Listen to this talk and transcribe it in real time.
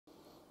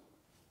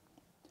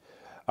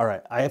All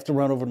right, I have to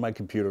run over to my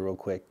computer real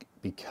quick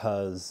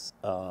because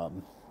I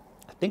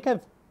think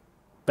I've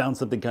found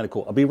something kind of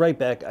cool. I'll be right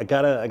back. I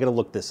gotta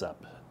look this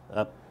up.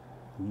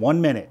 1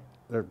 minute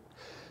or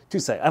 2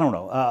 seconds. I don't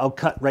know. I'll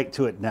cut right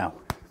to it now.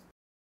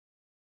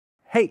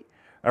 Hey,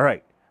 all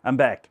right, I'm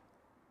back.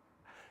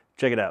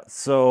 Check it out.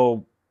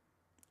 So,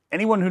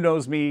 anyone who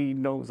knows me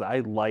knows I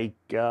like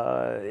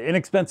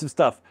inexpensive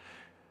stuff.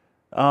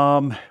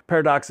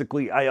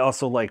 Paradoxically, I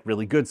also like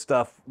really good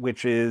stuff,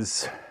 which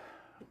is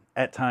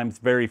at times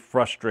very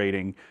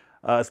frustrating,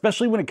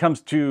 especially when it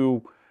comes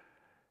to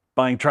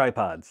buying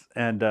tripods.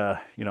 And,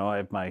 you know, I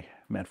have my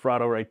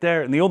Manfrotto right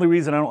there. And the only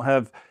reason I don't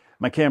have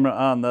my camera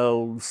on the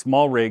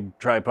SmallRig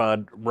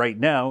tripod right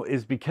now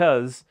is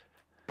because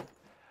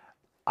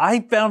I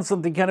found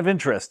something kind of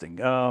interesting.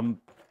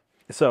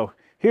 So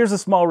here's a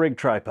SmallRig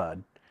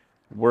tripod.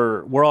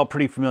 We're all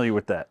pretty familiar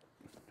with that.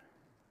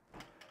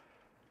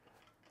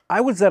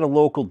 I was at a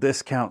local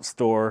discount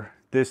store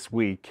this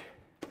week,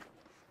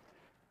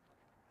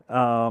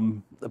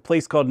 a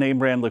place called Name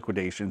Brand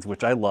Liquidations,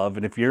 which I love.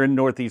 And if you're in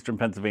northeastern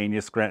Pennsylvania,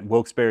 Scranton,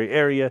 Wilkes-Barre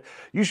area,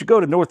 you should go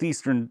to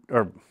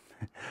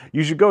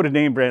you should go to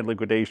Name Brand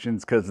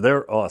Liquidations because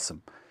they're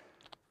awesome.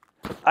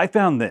 I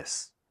found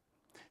this.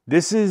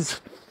 This is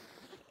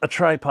a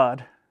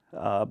tripod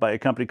by a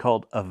company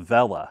called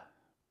Avella.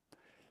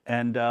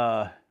 And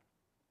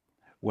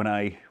when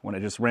I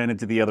just ran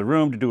into the other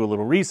room to do a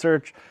little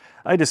research,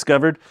 I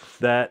discovered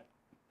that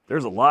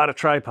there's a lot of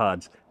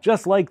tripods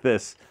just like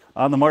this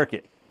on the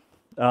market.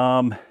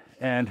 And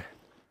let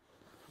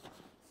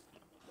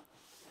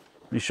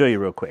me show you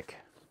real quick.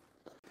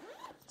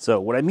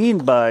 So what I mean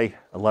by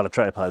a lot of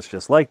tripods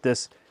just like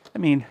this, I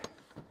mean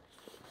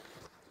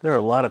there are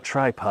a lot of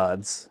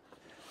tripods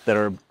that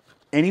are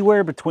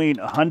anywhere between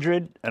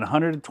 $100 and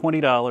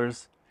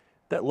 $120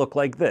 that look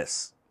like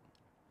this.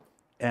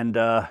 And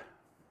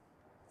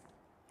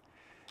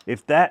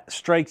if that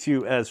strikes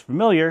you as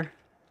familiar,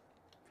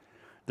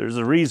 there's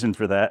a reason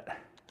for that.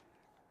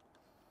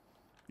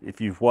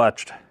 If you've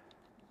watched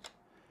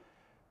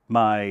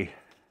my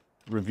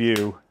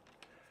review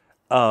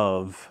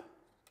of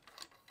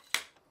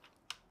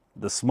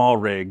the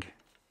SmallRig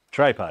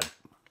tripod.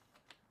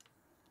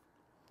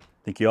 I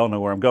think you all know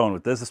where I'm going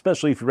with this,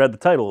 especially if you read the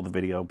title of the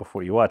video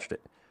before you watched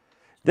it.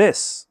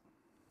 This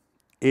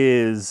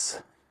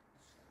is,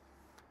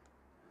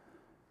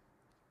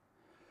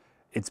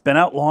 it's been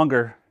out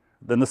longer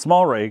than the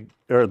SmallRig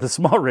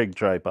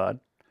tripod.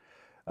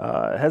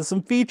 It has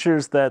some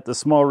features that the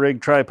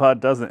SmallRig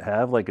tripod doesn't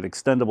have, like an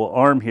extendable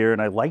arm here,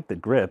 and I like the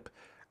grip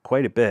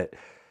quite a bit.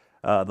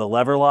 The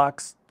lever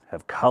locks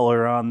have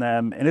color on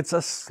them, and it's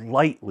a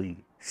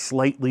slightly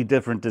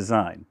different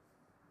design.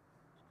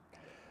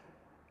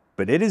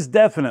 But it is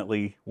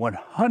definitely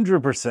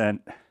 100%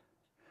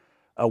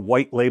 a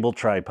white label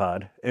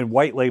tripod. And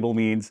white label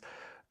means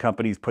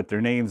companies put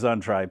their names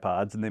on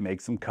tripods and they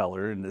make some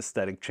color and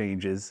aesthetic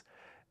changes,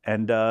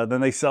 and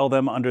then they sell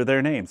them under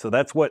their name. So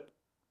that's what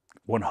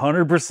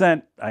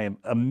 100%, I am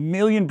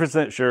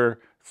 1,000,000% sure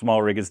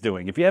SmallRig is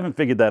doing. If you haven't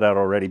figured that out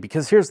already,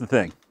 because here's the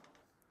thing.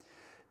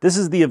 This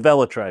is the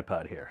Avella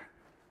tripod here.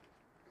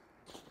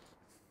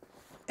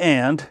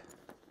 And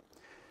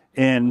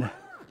in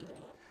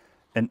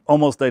an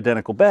almost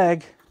identical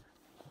bag,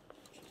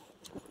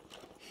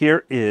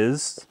 here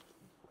is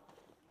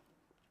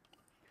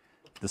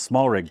the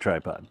SmallRig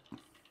tripod.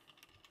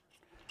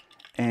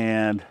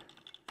 And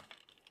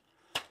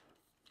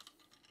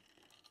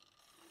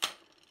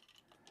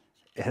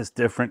it has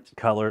different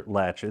color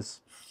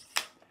latches,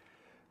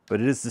 but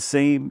it is the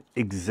same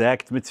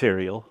exact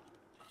material,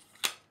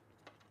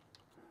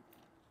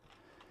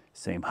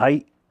 same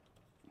height,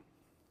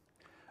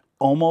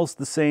 almost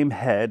the same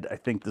head. I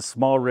think the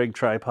SmallRig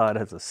tripod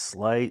has a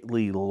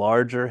slightly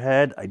larger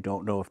head. I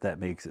don't know if that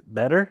makes it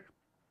better.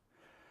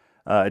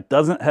 It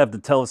doesn't have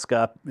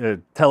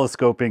the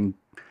telescoping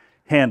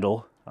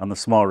handle on the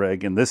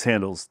SmallRig, and this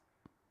handle's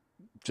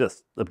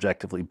just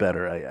objectively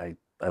better.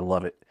 I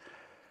love it.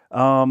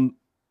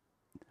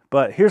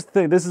 But here's the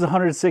thing. This is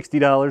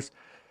 $160.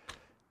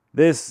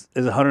 This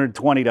is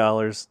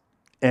 $120.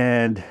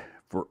 And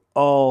for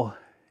all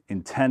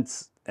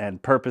intents and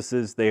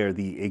purposes, they are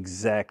the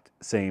exact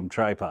same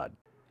tripod.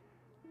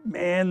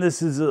 Man,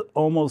 this is an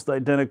almost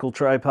identical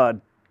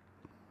tripod.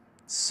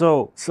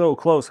 So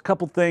close. A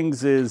couple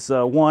things is,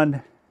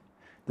 one,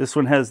 this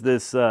one has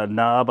this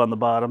knob on the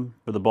bottom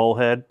for the bowl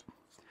head.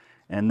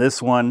 And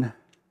this one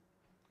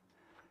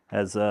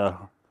has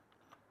a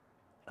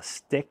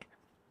stick,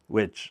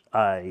 which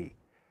right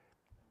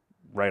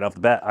off the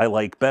bat, I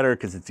like better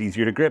because it's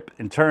easier to grip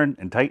and turn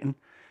and tighten.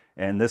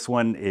 And this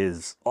one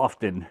is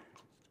often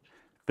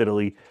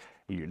fiddly.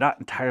 You're not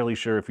entirely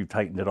sure if you've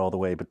tightened it all the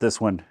way, but this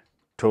one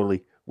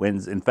totally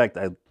wins. In fact,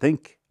 I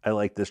think I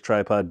like this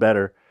tripod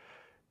better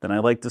than I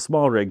like the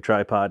SmallRig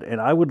tripod. And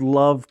I would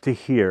love to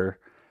hear,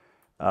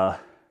 you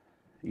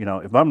know,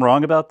 if I'm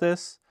wrong about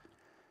this,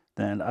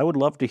 then I would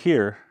love to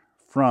hear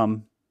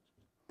from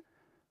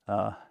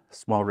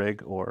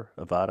SmallRig or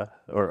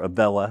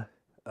Avella,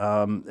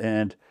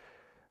 and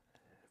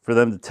for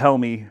them to tell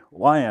me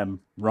why I'm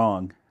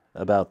wrong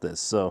about this.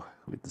 So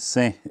with the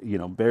same, you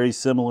know, very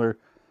similar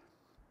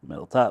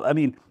metal top. I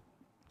mean,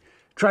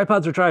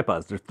 tripods are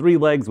tripods. There's 3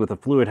 legs with a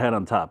fluid head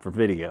on top for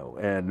video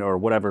and or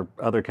whatever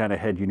other kind of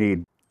head you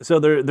need. So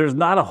there's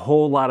not a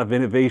whole lot of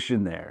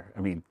innovation there.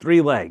 I mean,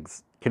 3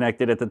 legs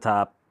connected at the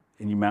top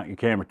and you mount your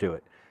camera to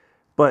it.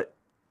 But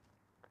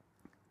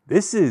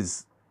this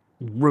is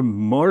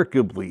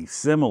remarkably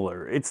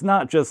similar. It's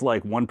not just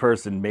like one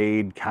person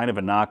made kind of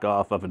a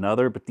knockoff of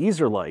another, but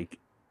these are like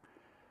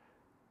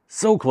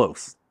so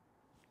close.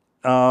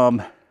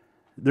 They're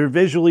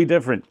visually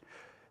different.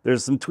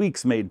 There's some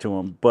tweaks made to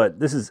them, but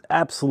this is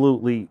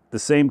absolutely the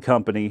same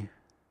company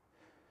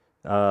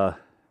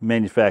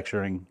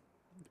manufacturing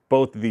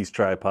both of these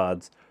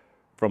tripods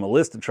from a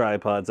list of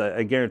tripods.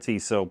 I guarantee,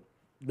 so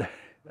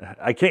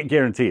I can't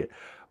guarantee it,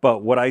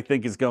 but what I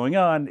think is going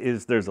on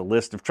is there's a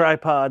list of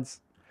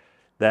tripods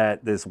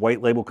that this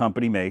white label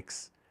company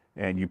makes,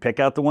 and you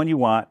pick out the one you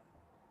want,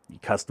 you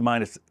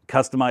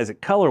customize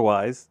it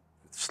color-wise,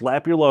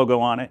 slap your logo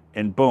on it,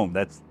 and boom,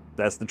 that's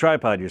the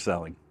tripod you're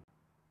selling.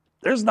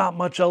 There's not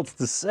much else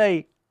to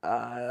say.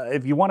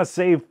 If you want to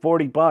save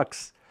 40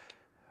 bucks,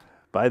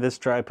 buy this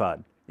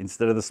tripod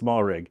instead of the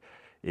SmallRig.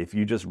 If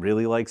you just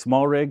really like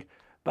SmallRig,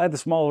 buy the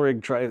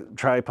SmallRig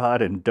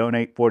tripod and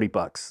donate 40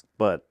 bucks.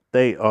 But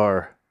they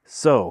are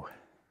so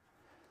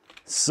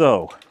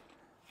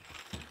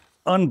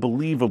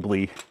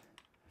unbelievably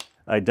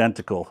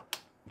identical.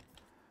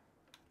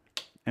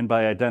 And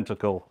by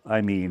identical,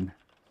 I mean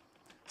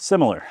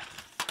similar.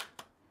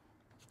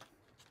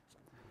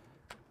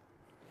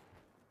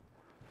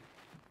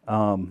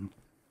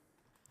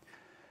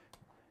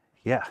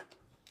 Yeah.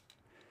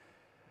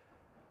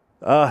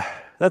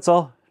 That's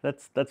all.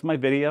 That's my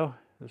video.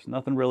 There's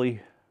nothing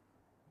really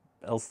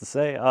else to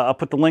say. I'll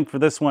put the link for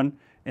this one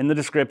in the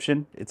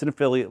description. It's an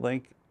affiliate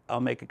link. I'll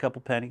make a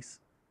couple pennies.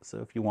 So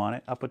if you want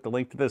it, I'll put the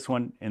link to this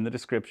one in the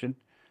description.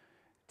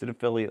 It's an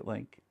affiliate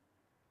link,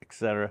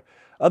 etc.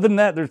 Other than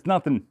that, there's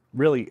nothing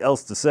really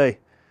else to say.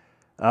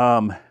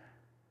 Man,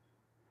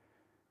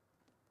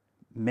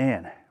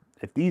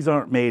 if these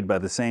aren't made by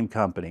the same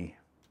company,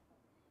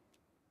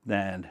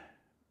 then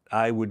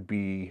I would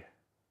be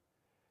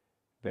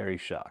very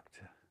shocked.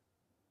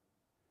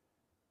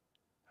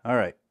 All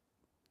right.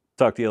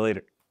 Talk to you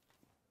later.